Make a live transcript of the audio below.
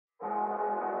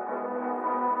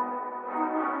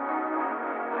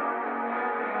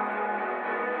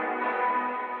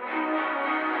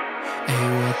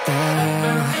the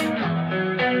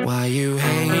hell? Why you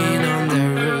hanging on the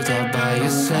roof all by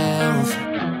yourself?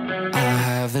 I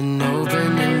have an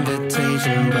open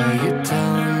invitation, but you're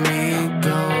telling me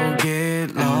go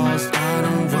get lost. I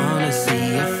don't wanna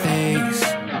see your face.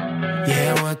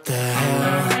 Yeah, what the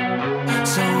hell?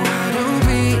 So why don't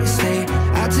we stay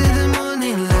out till the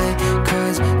morning light?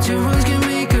 'Cause two wrongs can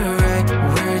make a right.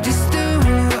 We're just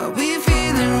doing what we're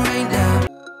feeling right now.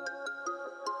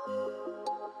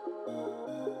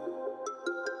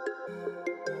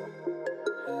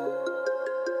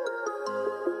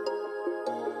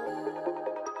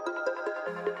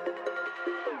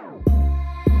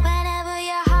 Whenever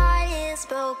your heart is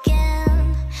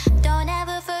broken, don't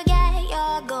ever forget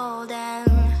you're golden.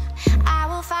 I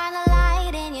will find the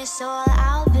light in your soul,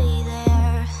 I'll be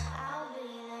there.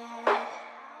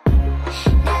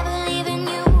 Never leaving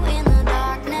you in the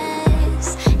darkness,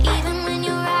 even when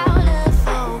you're out of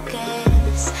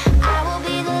focus. I will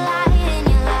be the light in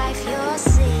your life, you'll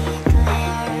see it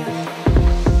clear.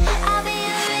 I'll be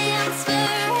your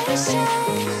inspiration,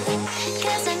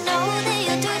 'cause I know that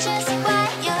you'll do just what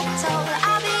you're told.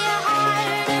 I'll be your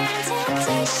heart and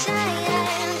temptation,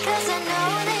 'cause I know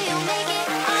that you'll make it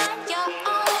on your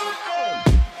own.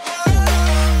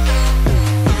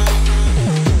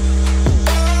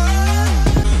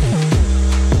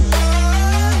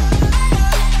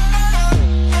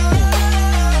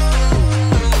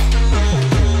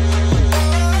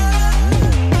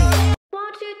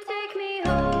 Won't you take me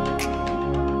home?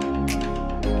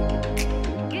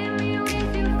 Give me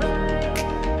wings to fly.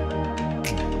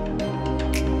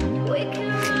 We can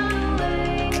run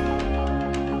away.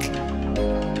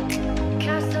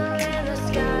 Castle in the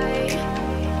sky.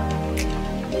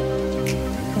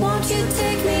 Won't you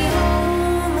take me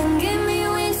home and give me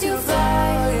wings to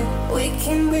fly? We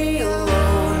can be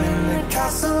alone in the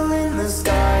castle in the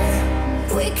sky.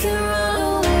 We can run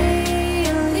away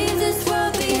and leave this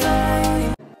world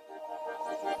behind.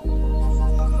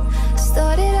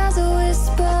 Started as a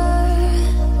whisper,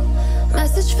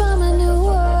 message from a new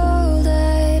world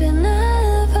I'd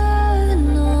never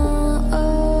known.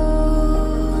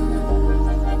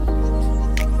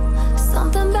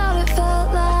 Something about it felt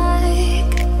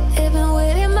like it'd been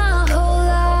waiting my whole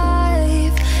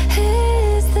life.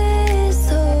 Is this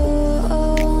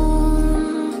home?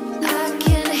 I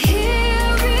can hear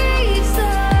each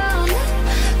sound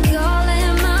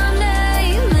calling my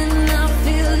name, and I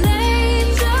feel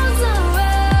angels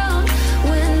around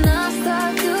when I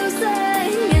start to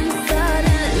sing. And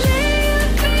suddenly it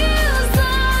feels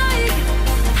like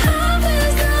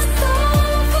heaven's not so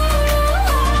far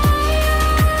away.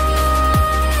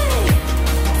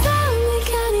 Tell me,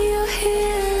 can you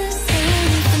hear the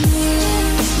symphony?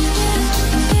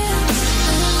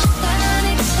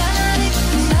 Panic, panic,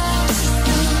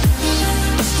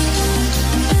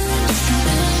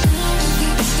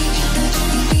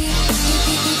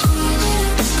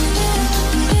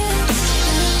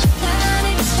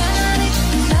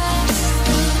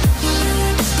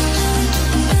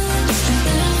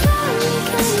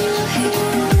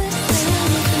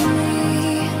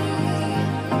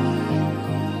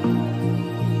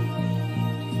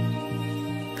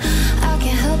 I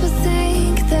can't help but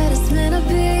think that it's meant to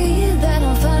be, that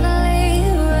I'm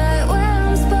finally right where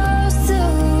I'm supposed to.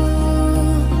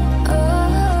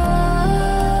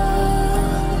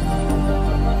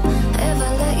 If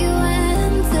I let you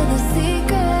into the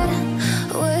secret,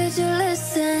 would you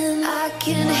listen? I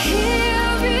can hear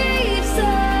each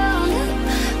sound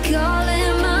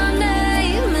calling my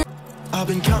name. I've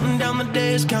been counting down the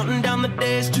days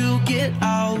to get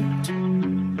out.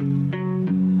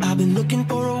 I've been looking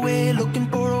for a way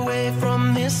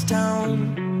from this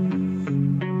town.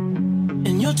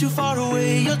 And you're too far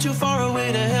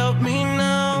away to help me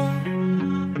now.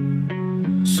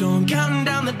 So I'm counting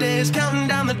down the days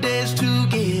to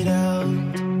get out.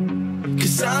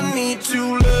 'Cause I need to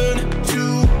learn to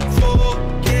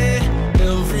forget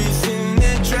everything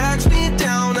that drags me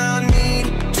down. I need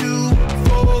to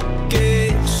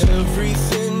focus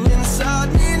everything inside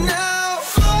me now.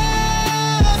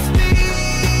 Full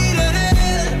speed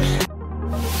ahead.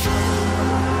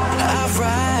 I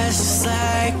rise just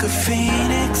like a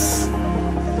phoenix,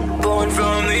 born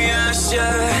from the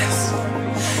ashes.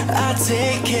 I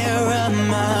take care of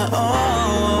my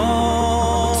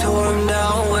own. Torn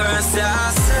down, we're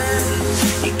assassin.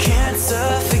 You can't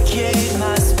suffocate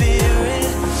my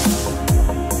spirit,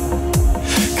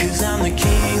 'cause I'm the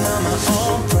king of my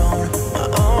own throne, my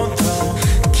own throne.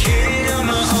 King of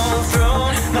my own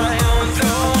throne, my own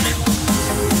throne.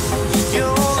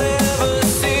 You'll never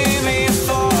see me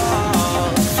fall,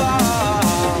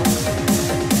 fall.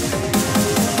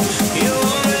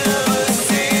 You'll never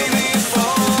see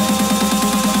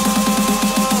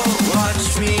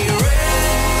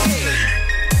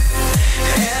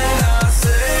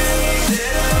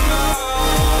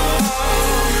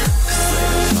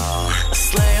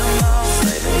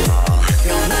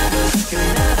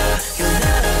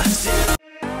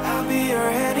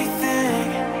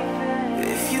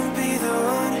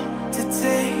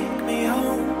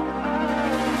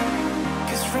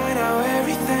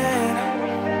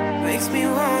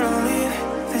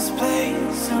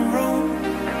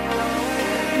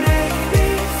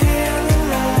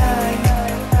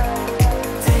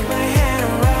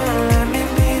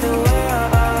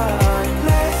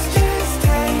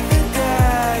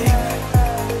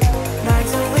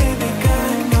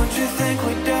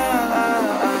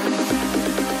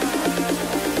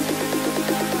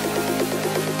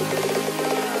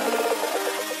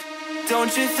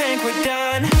Don't you think we're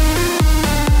done?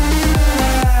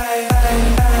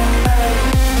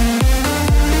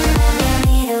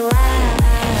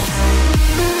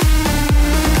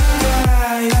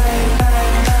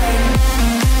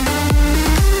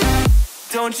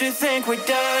 Don't you think we're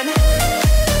done?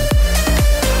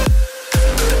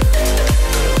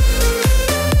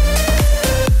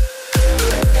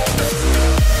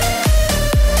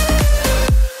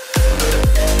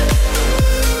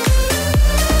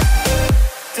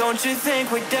 Don't you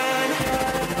think we're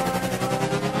done?